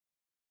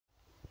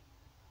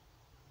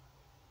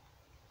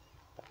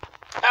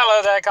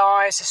Hello there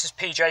guys, this is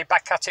PJ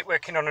back at it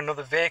working on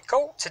another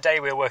vehicle.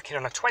 Today we're working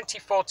on a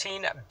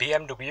 2014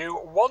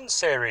 BMW 1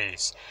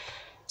 Series.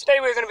 Today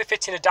we're going to be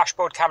fitting a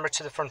dashboard camera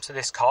to the front of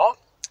this car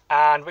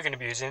and we're going to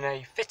be using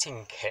a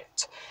fitting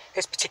kit.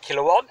 This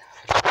particular one,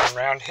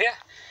 around here,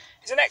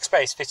 is an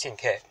X-based fitting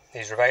kit.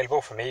 These are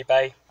available from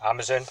eBay,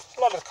 Amazon.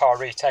 A lot of the car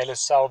retailers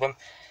sell them,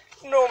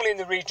 normally in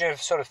the region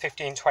of sort of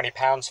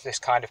 £15–20 for this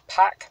kind of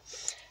pack.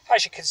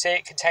 As you can see,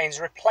 it contains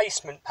a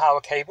replacement power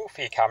cable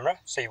for your camera,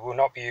 so you will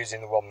not be using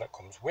the one that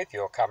comes with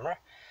your camera.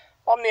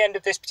 On the end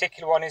of this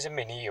particular one is a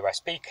mini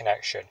USB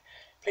connection.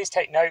 Please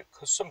take note,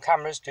 because some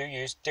cameras do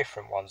use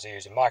different ones. They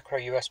use a micro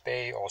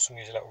USB or some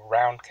use a little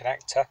round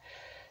connector.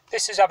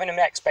 This is having an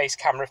X-based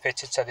camera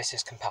fitted, so this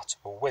is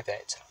compatible with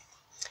it.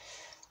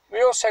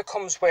 It also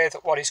comes with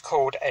what is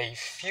called a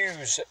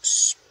fuse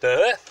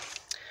spur.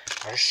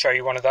 I'll just show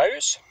you one of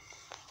those.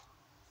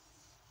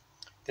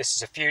 This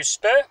is a fuse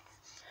spur.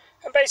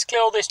 And basically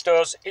all this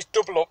does is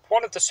double up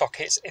one of the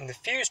sockets in the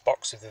fuse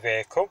box of the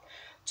vehicle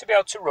to be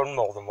able to run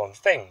more than one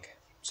thing.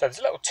 So there's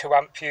a little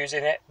 2-amp fuse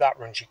in it, that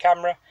runs your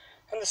camera,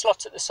 and the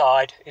slot at the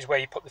side is where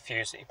you put the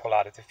fuse that you pull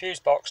out of the fuse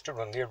box to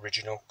run the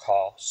original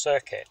car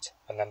circuit.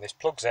 And then this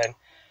plugs in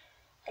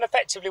and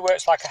effectively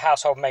works like a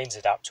household mains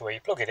adapter where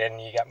you plug it in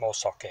and you get more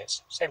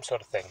sockets, same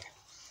sort of thing.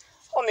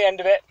 On the end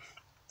of it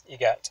you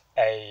get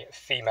a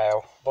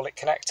female bullet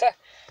connector,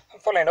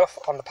 and funnily enough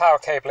on the power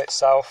cable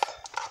itself,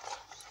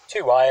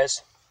 2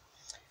 wires,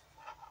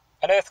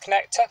 an earth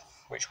connector,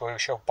 which we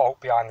shall bolt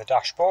behind the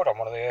dashboard on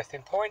one of the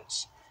earthing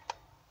points,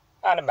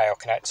 and a male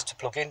connector to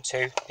plug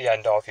into the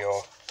end of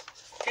your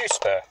fuse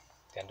spur,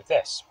 the end of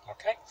this.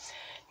 Okay.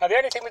 Now the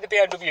only thing with the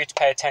BMW to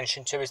pay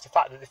attention to is the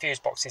fact that the fuse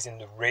box is in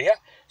the rear,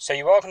 so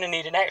you are going to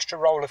need an extra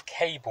roll of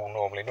cable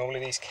normally. Normally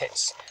these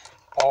kits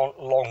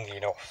aren't long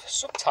enough.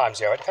 Sometimes,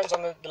 it depends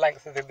on the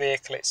length of the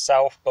vehicle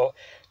itself, but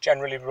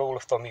generally rule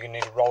of thumb, you're going to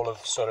need a roll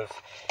of sort of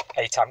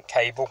 8-amp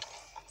cable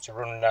to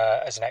run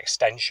as an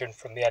extension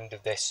from the end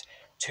of this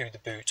to the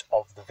boot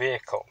of the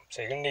vehicle.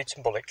 So you're going to need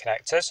some bullet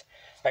connectors.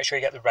 Make sure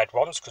you get the red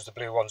ones, because the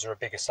blue ones are a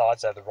bigger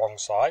size, they're the wrong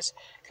size.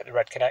 Get the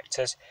red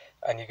connectors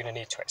and you're going to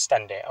need to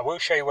extend it. I will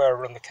show you where I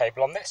run the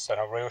cable on this, and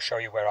I will show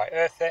you where I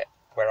earth it,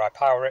 where I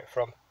power it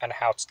from, and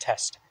how to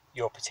test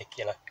your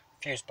particular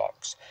fuse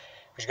box.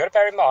 Because you've got to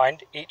bear in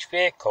mind, each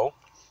vehicle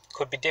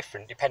could be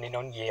different depending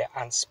on year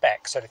and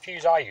spec. So the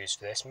fuse I use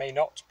for this may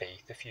not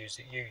be the fuse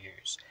that you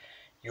use.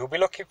 You'll be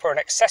looking for an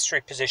accessory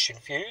position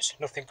fuse,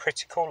 nothing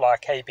critical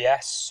like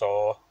ABS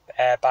or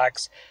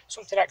airbags,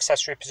 something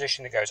accessory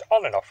position that goes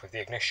on and off with the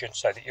ignition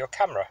so that your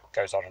camera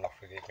goes on and off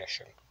with the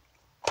ignition.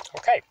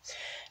 Okay,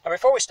 now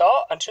before we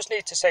start, I just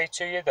need to say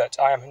to you that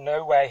I am in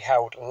no way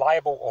held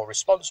liable or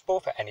responsible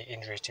for any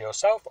injury to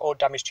yourself or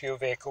damage to your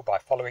vehicle by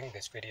following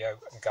this video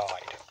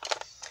guide.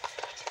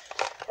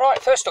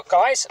 Right, first up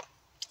guys,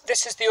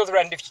 this is the other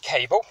end of your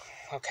cable.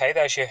 Okay,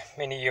 there's your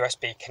mini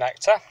USB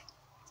connector.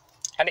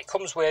 And it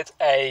comes with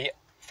a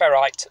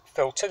ferrite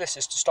filter. This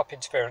is to stop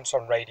interference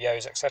on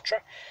radios, etc.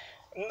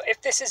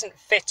 If this isn't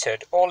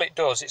fitted, all it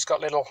does, it's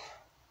got little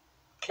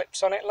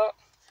clips on it, look.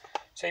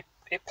 So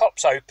it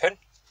pops open,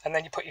 and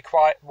then you put your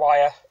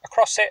wire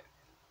across it,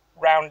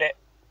 round it,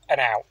 and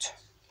out.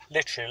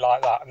 Literally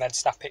like that, and then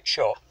snap it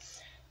shut.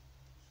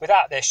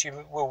 Without this,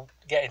 you will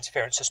get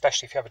interference,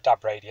 especially if you have a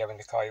DAB radio in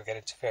the car, you'll get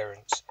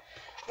interference.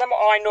 And then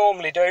what I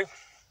normally do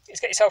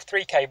is get yourself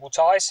 3 cable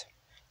ties,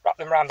 wrap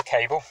them around the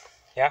cable,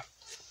 yeah,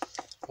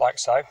 like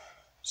so,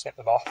 snip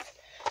them off,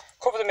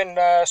 cover them in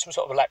some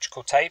sort of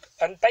electrical tape,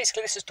 and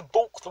basically this is to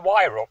bulk the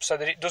wire up so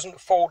that it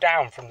doesn't fall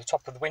down from the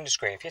top of the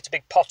windscreen. If you hit a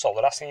big pothole,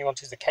 the last thing you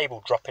want is the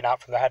cable dropping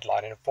out from the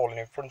headline and falling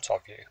in front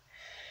of you.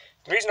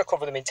 The reason I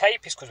cover them in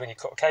tape is because when you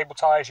cut cable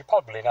ties, you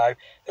probably know,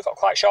 they've got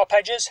quite sharp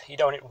edges. You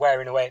don't want it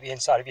wearing away at the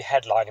inside of your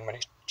headline, and when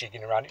it's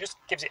jigging around, it just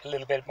gives it a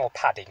little bit more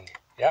padding,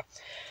 yeah?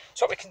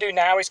 So what we can do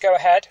now is go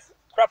ahead,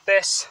 grab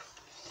this,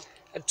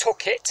 and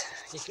tuck it.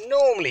 You can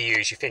normally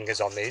use your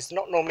fingers on these, they're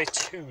not normally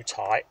too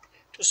tight.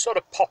 Just sort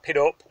of pop it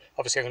up.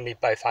 Obviously I'm going to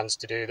need both hands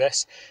to do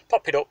this.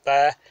 Pop it up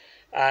there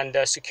and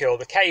secure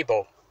the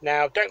cable.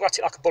 Now don't go at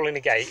it like a bull in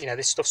a gate, you know,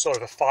 this stuff's sort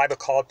of a fibre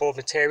cardboard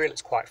material,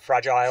 it's quite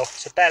fragile,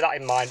 so bear that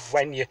in mind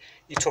when you're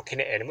tucking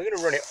it in. And we're going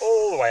to run it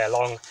all the way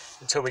along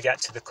until we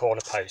get to the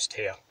corner post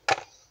here.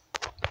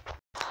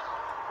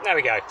 There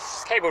we go,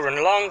 cable run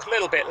along, a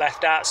little bit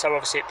left out, so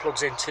obviously it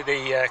plugs into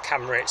the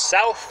camera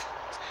itself.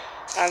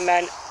 And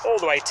then all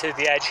the way to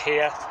the edge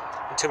here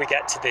until we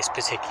get to this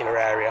particular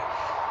area.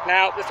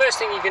 Now the first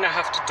thing you're going to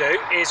have to do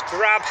is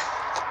grab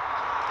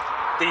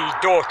the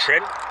door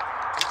trim.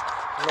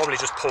 It normally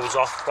just pulls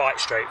off, quite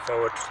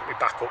straightforward. Let me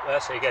back up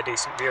there so you get a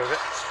decent view of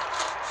it.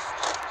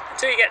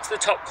 Until you get to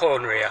the top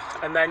corner here,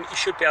 and then you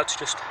should be able to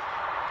just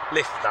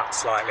lift that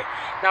slightly.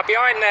 Now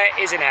behind there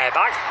is an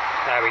airbag.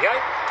 There we go,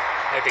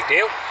 no big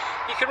deal.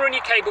 You can run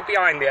your cable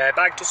behind the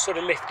airbag, just sort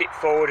of lift it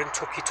forward and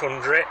tuck it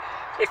under it.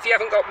 If you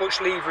haven't got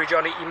much leverage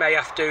on it, you may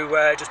have to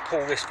just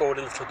pull this forward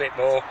a little bit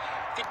more.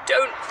 If you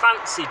don't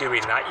fancy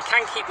doing that, you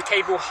can keep the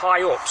cable high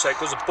up so it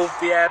goes above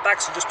the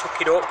airbag, so just tuck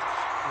it up,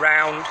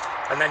 round,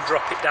 and then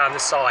drop it down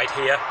the side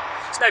here.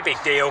 It's no big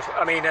deal.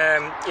 I mean,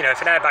 you know,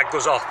 if an airbag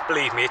goes off,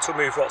 believe me, it'll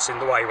move what's in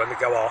the way when they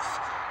go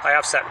off. I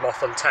have set them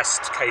off on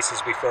test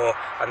cases before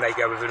and they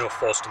go with enough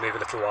force to move a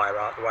little wire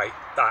out of the way,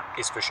 that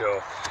is for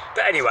sure.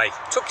 But anyway,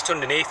 tuck it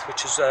underneath,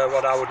 which is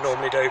what I would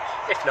normally do.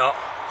 If not,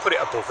 put it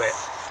above it,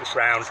 just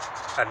round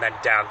and then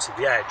down to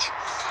the edge.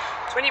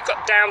 So when you've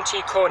got down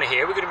to your corner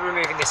here, we're going to be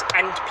removing this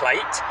end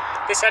plate.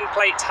 This end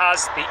plate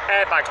has the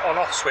airbag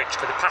on-off switch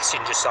for the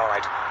passenger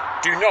side.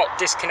 Do not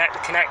disconnect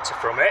the connector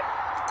from it,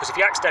 because if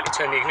you accidentally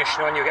turn the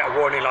ignition on, you'll get a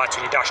warning light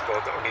on your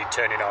dashboard that will need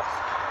turning off.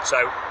 So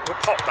we'll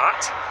pop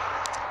that.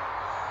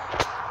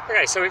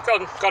 Okay, so we've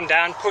gone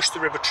down, pushed the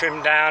rubber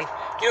trim down.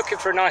 You're looking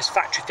for a nice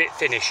factory fit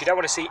finish. You don't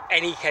want to see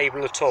any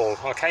cable at all,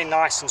 okay?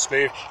 Nice and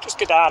smooth. Just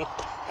go down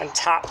and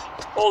tap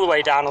all the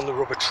way down on the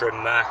rubber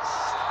trim there.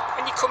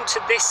 When you come to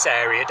this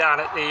area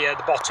down at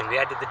the bottom, the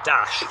end of the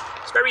dash,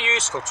 it's very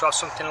useful to have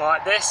something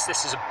like this.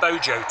 This is a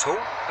Bojo tool,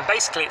 and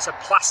basically it's a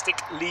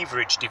plastic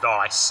leverage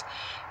device.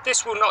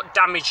 This will not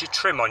damage your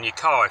trim on your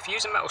car. If you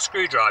use a metal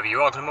screwdriver,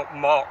 you are going to put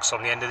marks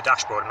on the end of the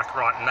dashboard and make a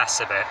right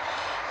mess of it.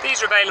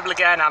 These are available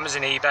again,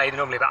 Amazon, eBay. They're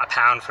normally about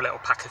 £1 for a little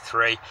pack of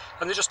 3,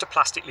 and they're just a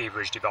plastic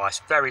leverage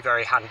device. Very,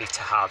 very handy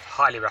to have.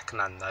 Highly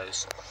recommend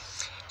those.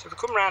 So if we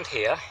come around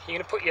here, you're going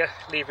to put your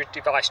leverage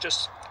device,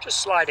 just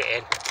slide it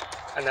in,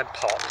 and then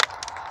pop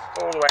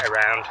all the way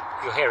around.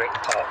 You'll hear it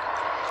pop.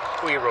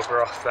 Pull your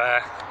rubber off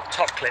there.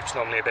 Top clip's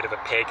normally a bit of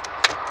a pig.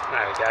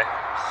 There we go.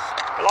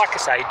 But like I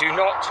say, do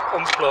not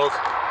unplug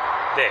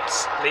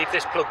this. Leave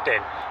this plugged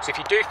in. So if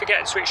you do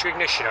forget to switch your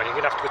ignition on, you're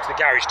going to have to go to the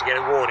garage to get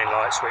a warning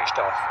light switched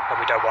off, and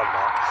we don't want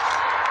that.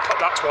 Put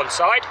that to one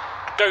side.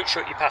 Don't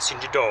shut your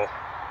passenger door,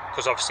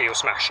 because obviously you'll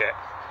smash it.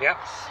 Yeah.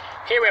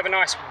 Here we have a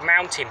nice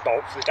mounting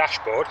bolt for the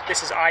dashboard.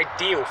 This is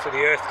ideal for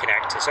the earth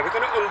connector. So we're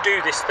going to undo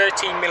this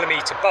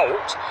 13mm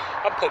bolt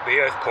and put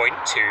the earth point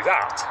to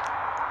that.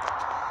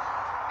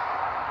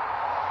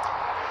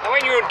 Now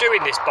when you're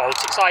undoing this bolt,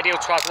 it's ideal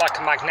to have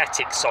like a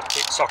magnetic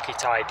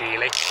socket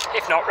ideally.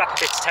 If not, wrap a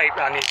bit of tape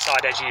around the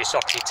inside edge of your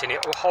socket and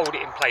it will hold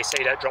it in place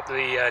so you don't drop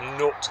the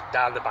nut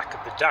down the back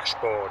of the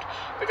dashboard.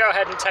 But go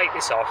ahead and take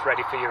this off,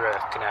 ready for your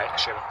earth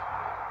connection.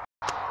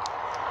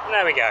 And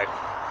there we go.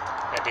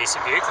 A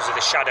decent view because of the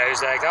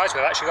shadows there, guys.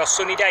 We've actually got a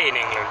sunny day in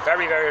England.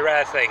 Very, very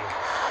rare thing.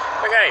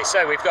 Okay,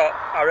 so we've got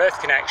our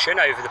earth connection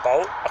over the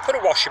bolt. I've put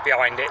a washer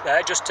behind it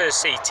there just to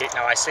seat it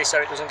nicely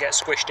so it doesn't get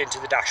squished into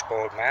the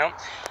dashboard mount.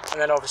 And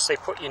then obviously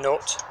put your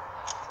nut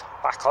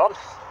back on,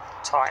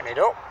 tighten it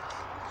up.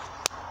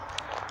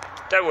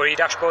 Don't worry, your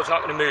dashboard's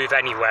not going to move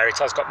anywhere. It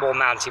has got more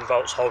mounting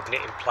bolts holding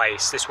it in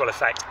place. This will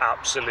affect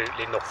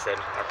absolutely nothing,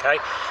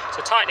 okay? So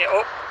tighten it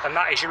up, and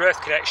that is your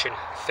earth connection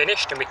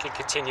finished, and we can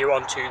continue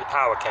on to the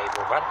power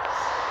cable then.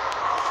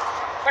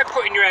 When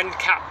putting your end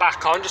cap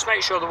back on, just make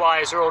sure the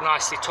wires are all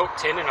nicely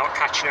tucked in and not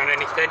catching on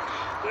anything.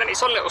 And then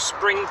it's on little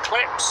spring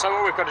clips, so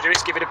all we've got to do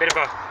is give it a bit of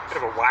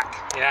a whack,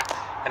 yeah,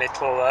 and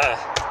it'll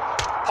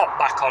pop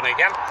back on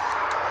again.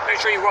 Make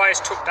sure your wire's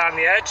tucked down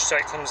the edge so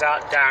it comes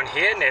out down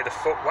here near the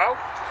footwell,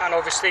 and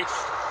obviously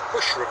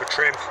push rubber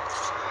trim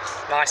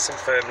nice and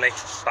firmly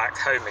back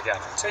home again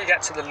until you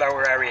get to the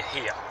lower area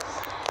here.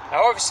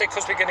 Now obviously,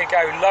 because we're going to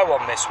go low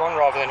on this one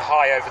rather than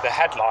high over the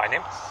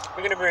headlining,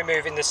 we're going to be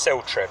removing the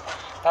sill trim.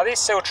 Now these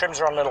sill trims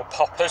are on little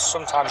poppers.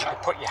 Sometimes you can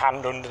put your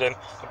hand under them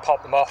and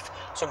pop them off.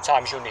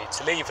 Sometimes you'll need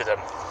to lever them.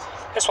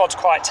 This one's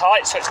quite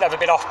tight, so it's never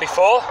been off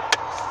before.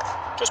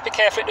 Just be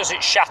careful it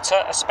doesn't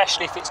shatter,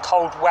 especially if it's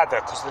cold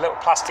weather, because the little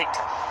plastic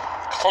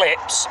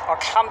clips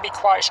can be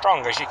quite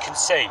strong, as you can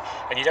see,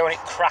 and you don't want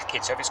it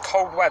cracking. So if it's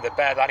cold weather,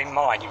 bear that in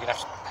mind. You're going to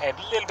have to pay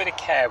a little bit of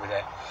care with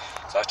it.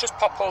 So let's just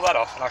pop all that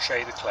off and I'll show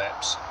you the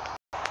clips.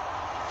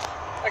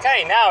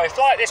 Okay, now if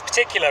like this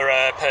particular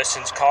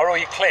person's car, all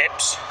your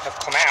clips have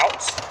come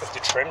out of the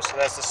trim, so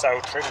there's the sill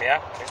trim,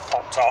 yeah, it's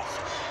popped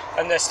off,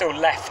 and they're still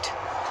left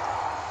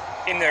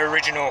in their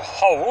original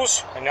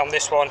holes, and on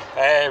this one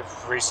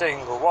every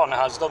single one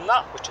has done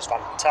that, which is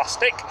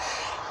fantastic.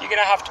 You're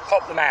going to have to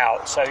pop them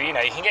out, so you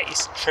know you can get your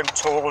trim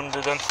tool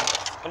under them,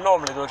 and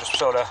normally they'll just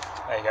sort of,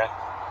 there you go,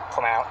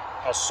 come out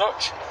as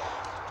such,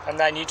 and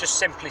then you just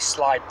simply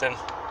slide them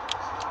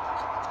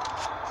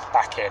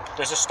back in.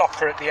 There's a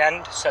stopper at the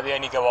end, so they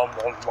only go on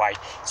one way.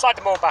 Slide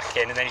them all back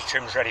in and then your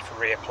trim's ready for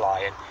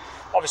reapplying.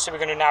 Obviously we're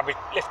going to now be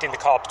lifting the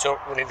carpet up,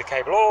 running the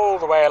cable all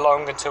the way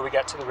along until we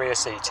get to the rear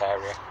seat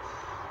area.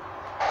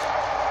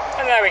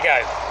 And there we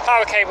go.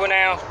 Power cable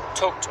now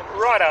tucked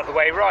right out the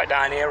way, right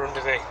down here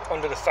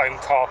under the foam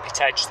carpet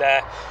edge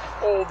there,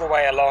 all the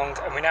way along,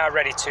 and we're now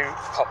ready to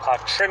pop our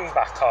trim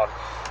back on.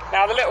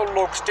 Now the little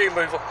lugs do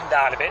move up and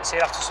down a bit, so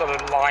you have to sort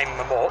of line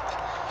them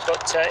up.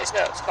 But it's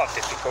not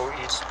difficult.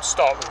 You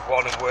start with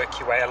one and work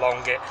your way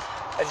along it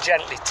and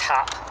gently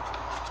tap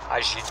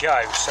as you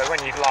go. So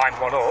when you line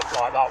one up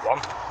like that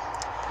one,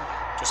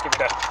 just give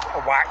it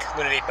a whack. I'm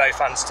going to need both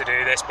hands to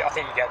do this, but I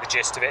think you get the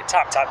gist of it.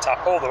 Tap, tap,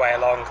 tap all the way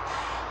along.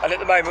 And at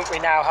the moment we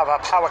now have our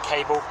power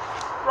cable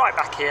right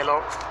back here,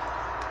 look,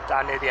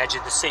 down near the edge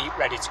of the seat,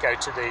 ready to go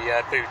to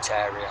the boot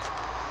area.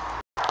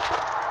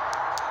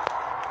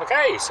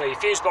 Okay, so your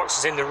fuse box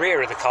is in the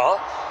rear of the car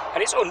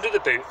and it's under the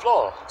boot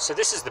floor. So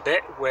this is the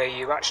bit where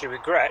you actually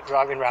regret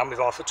driving around with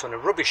half a ton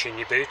of rubbish in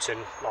your boot and,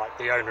 like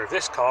the owner of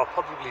this car,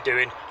 probably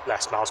doing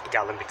less miles per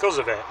gallon because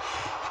of it.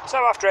 So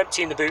after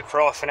emptying the boot for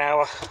half an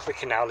hour, we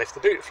can now lift the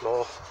boot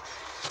floor,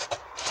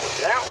 take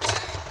it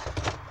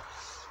out,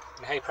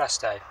 and hey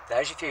presto,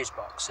 there's your fuse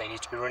box. So you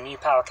need to be running your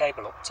power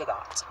cable up to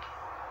that.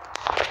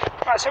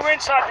 Right, so we're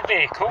inside the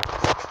vehicle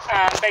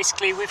and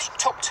basically we've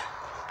tucked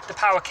the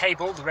power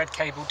cable, the red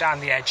cable, down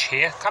the edge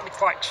here. Can be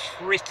quite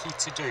tricky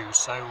to do,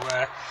 so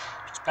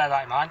just bear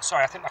that in mind.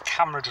 Sorry, I think my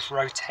camera just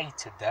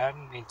rotated there. I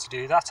didn't mean to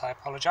do that, I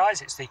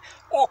apologise. It's the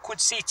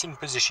awkward seating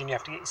position you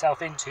have to get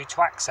yourself into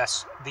to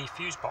access the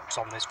fuse box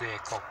on this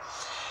vehicle.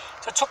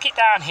 So tuck it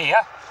down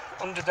here,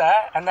 under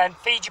there, and then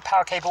feed your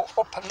power cable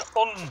up and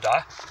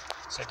under.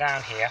 So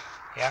down here,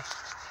 yeah,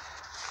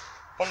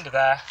 under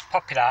there,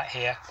 pop it out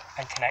here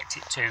and connect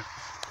it to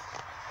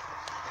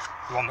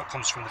the one that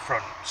comes from the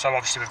front. So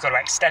obviously we've got to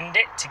extend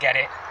it to get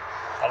it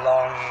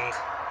along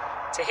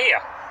to here.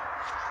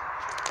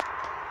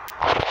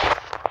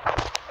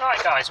 Right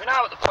guys, we're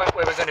now at the point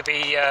where we're going to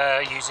be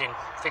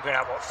figuring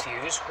out what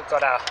fuse. We've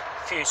got our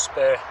fuse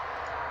spur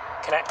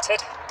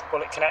connected,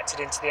 bullet connected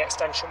into the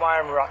extension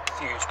wire, and we're at the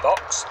fuse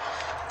box.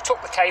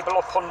 Took the cable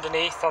up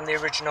underneath on the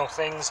original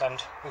things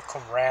and we've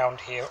come round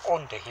here,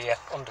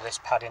 under this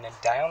padding and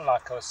down,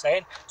 like I was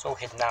saying. It's all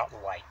hidden out of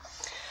the way.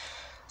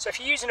 So if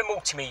you're using a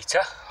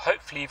multimeter,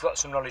 hopefully you've got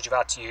some knowledge of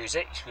how to use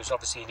it, because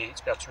obviously you need it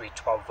to be able to read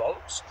 12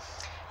 volts.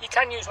 You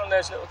can use one of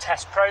those little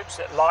test probes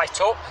that light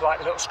up, like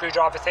the little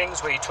screwdriver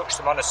things where you touch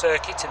them on a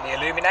circuit and they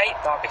illuminate.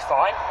 That'll be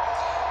fine.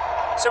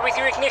 So with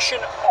your ignition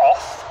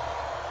off,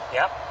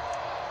 yeah,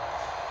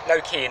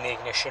 no key in the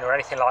ignition or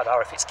anything like that,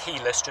 or if it's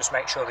keyless, just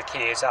make sure the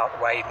key is out of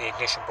the way and the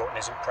ignition button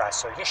isn't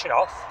pressed. So ignition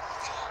off,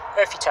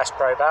 earth your test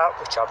probe out,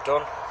 which I've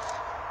done,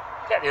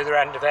 get the other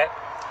end of it.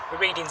 We're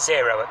reading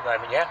 0 at the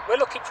moment, yeah?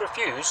 We're looking for a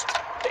fuse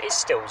that is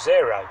still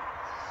 0,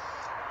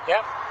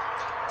 yeah?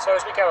 So as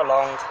we go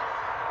along,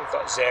 we've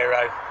got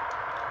 0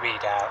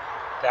 readout.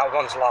 That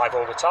one's live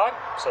all the time,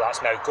 so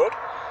that's no good.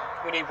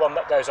 We need one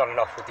that goes on and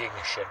off with the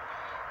ignition.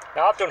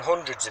 Now I've done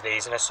hundreds of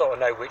these and I sort of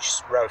know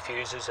which row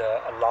fuses are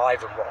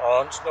live and what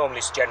aren't.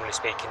 Normally, generally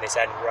speaking, this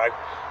end row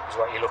is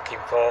what you're looking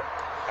for.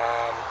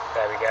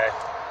 There we go.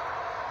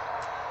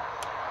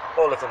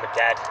 All of them are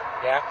dead,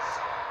 yeah?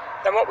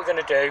 Then what we're going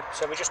to do,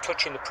 so we're just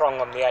touching the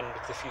prong on the end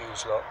of the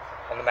fuse, look,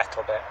 on the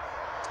metal bit.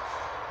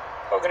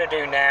 What we're going to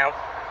do now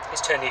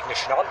is turn the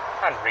ignition on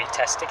and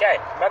retest again.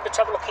 Remember to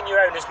have a look in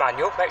your owner's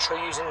manual, make sure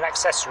you're using an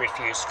accessory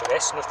fuse for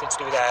this, nothing to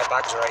do with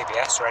airbags or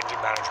ABS or engine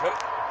management.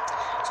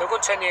 So we're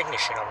going to turn the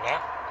ignition on now.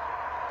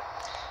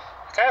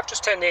 Okay, I've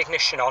just turned the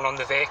ignition on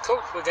the vehicle.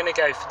 We're going to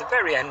go for the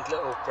very end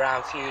little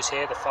brown fuse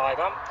here, the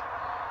 5 amp,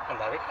 and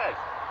there we go.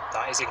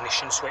 That is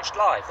ignition switched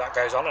live. That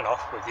goes on and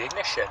off with the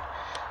ignition,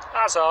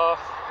 as are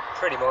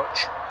pretty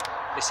much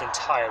this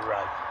entire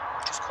row,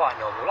 which is quite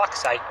normal. Like I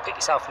say, pick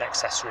yourself an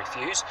accessory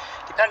fuse.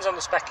 Depends on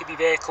the spec of your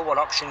vehicle, what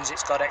options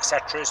it's got,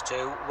 etc. as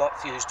to what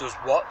fuse does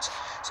what.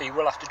 So you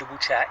will have to double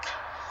check.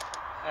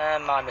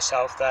 And mine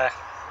myself there,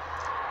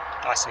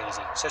 nice and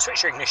easy. So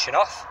switch your ignition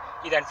off.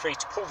 You're then free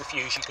to pull the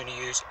fuse you're going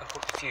to use and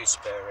put the fuse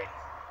spur in.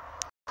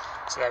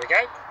 So there we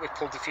go, we've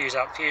pulled the fuse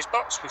out of the fuse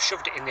box, we've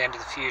shoved it in the end of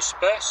the fuse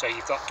spur, so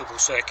you've got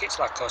double circuits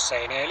like I was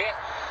saying earlier.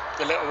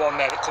 The little one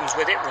there that comes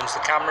with it runs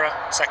the camera,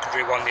 the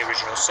secondary one the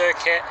original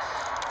circuit.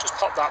 Just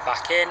pop that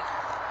back in,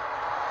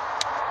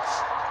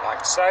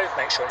 like so,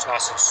 make sure it's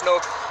nice and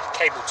snug.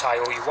 Cable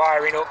tie all your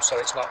wiring up so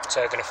it's not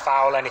going to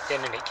foul anything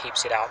and it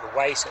keeps it out of the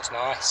way, so it's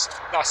nice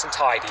and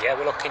tidy. Yeah,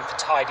 we're looking for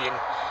tidy and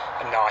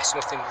nice,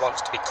 nothing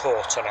wants to be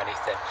caught on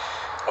anything.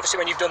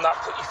 Obviously when you've done that,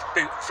 put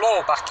your boot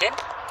floor back in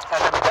and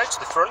then we go to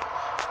the front,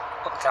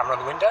 put the camera on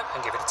the window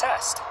and give it a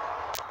test.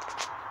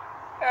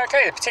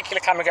 Okay, the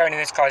particular camera going in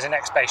this car is an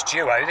X-Base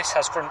Duo. This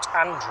has front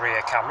and rear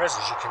cameras,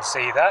 as you can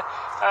see there,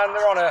 and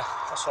they're on a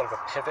sort of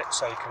a pivot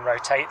so you can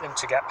rotate them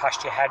to get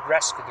past your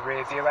headrest with the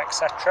rear view,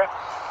 etc.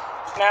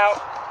 Now,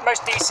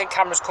 most decent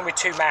cameras come with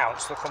 2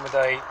 mounts. They'll come with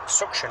a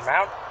suction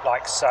mount,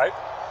 like so,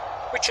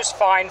 which is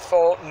fine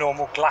for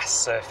normal glass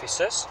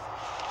surfaces.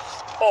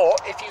 Or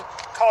if your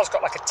car's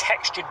got like a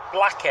textured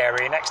black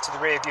area next to the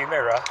rear view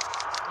mirror,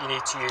 you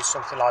need to use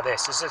something like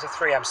this. This is a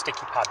 3M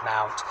sticky pad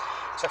mount.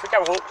 So if we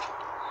go up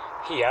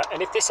here,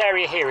 and if this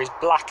area here is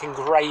black and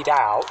greyed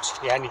out,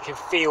 yeah, and you can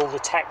feel the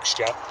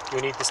texture,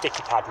 you'll need the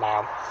sticky pad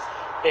mount.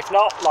 If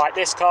not, like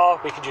this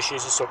car, we can just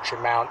use a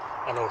suction mount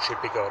and all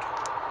should be good.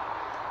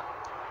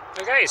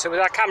 Okay, so with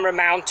our camera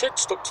mounted,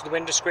 stuck to the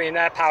window screen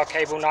there, power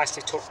cable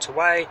nicely tucked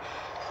away,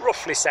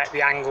 roughly set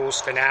the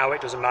angles for now.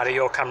 It doesn't matter,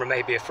 your camera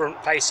may be a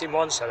front facing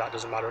one, so that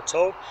doesn't matter at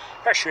all.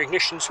 Press your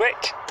ignition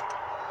switch,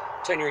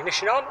 turn your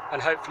ignition on, and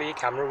hopefully your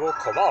camera will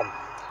come on.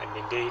 And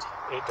indeed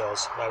it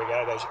does. There we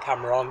go, there's your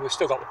camera on. We've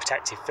still got the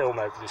protective film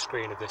over the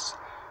screen of this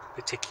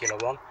particular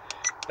one,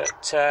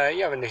 but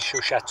you have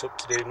initial setup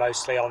to do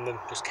mostly on them,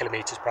 just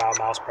kilometres per hour,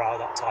 miles per hour,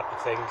 that type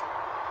of thing.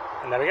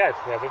 And there we go,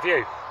 we have a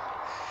view.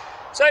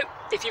 So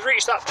if you've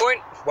reached that point,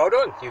 well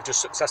done. You've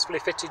just successfully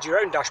fitted your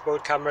own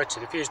dashboard camera to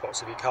the fuse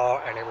box of your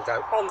car, and it will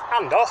go on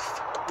and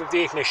off with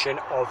the ignition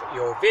of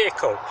your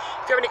vehicle.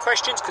 If you have any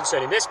questions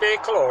concerning this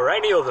vehicle or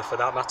any other for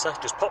that matter,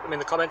 just pop them in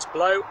the comments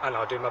below and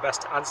I'll do my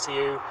best to answer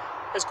you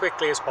as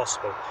quickly as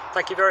possible.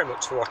 Thank you very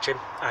much for watching,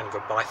 and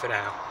goodbye for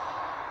now.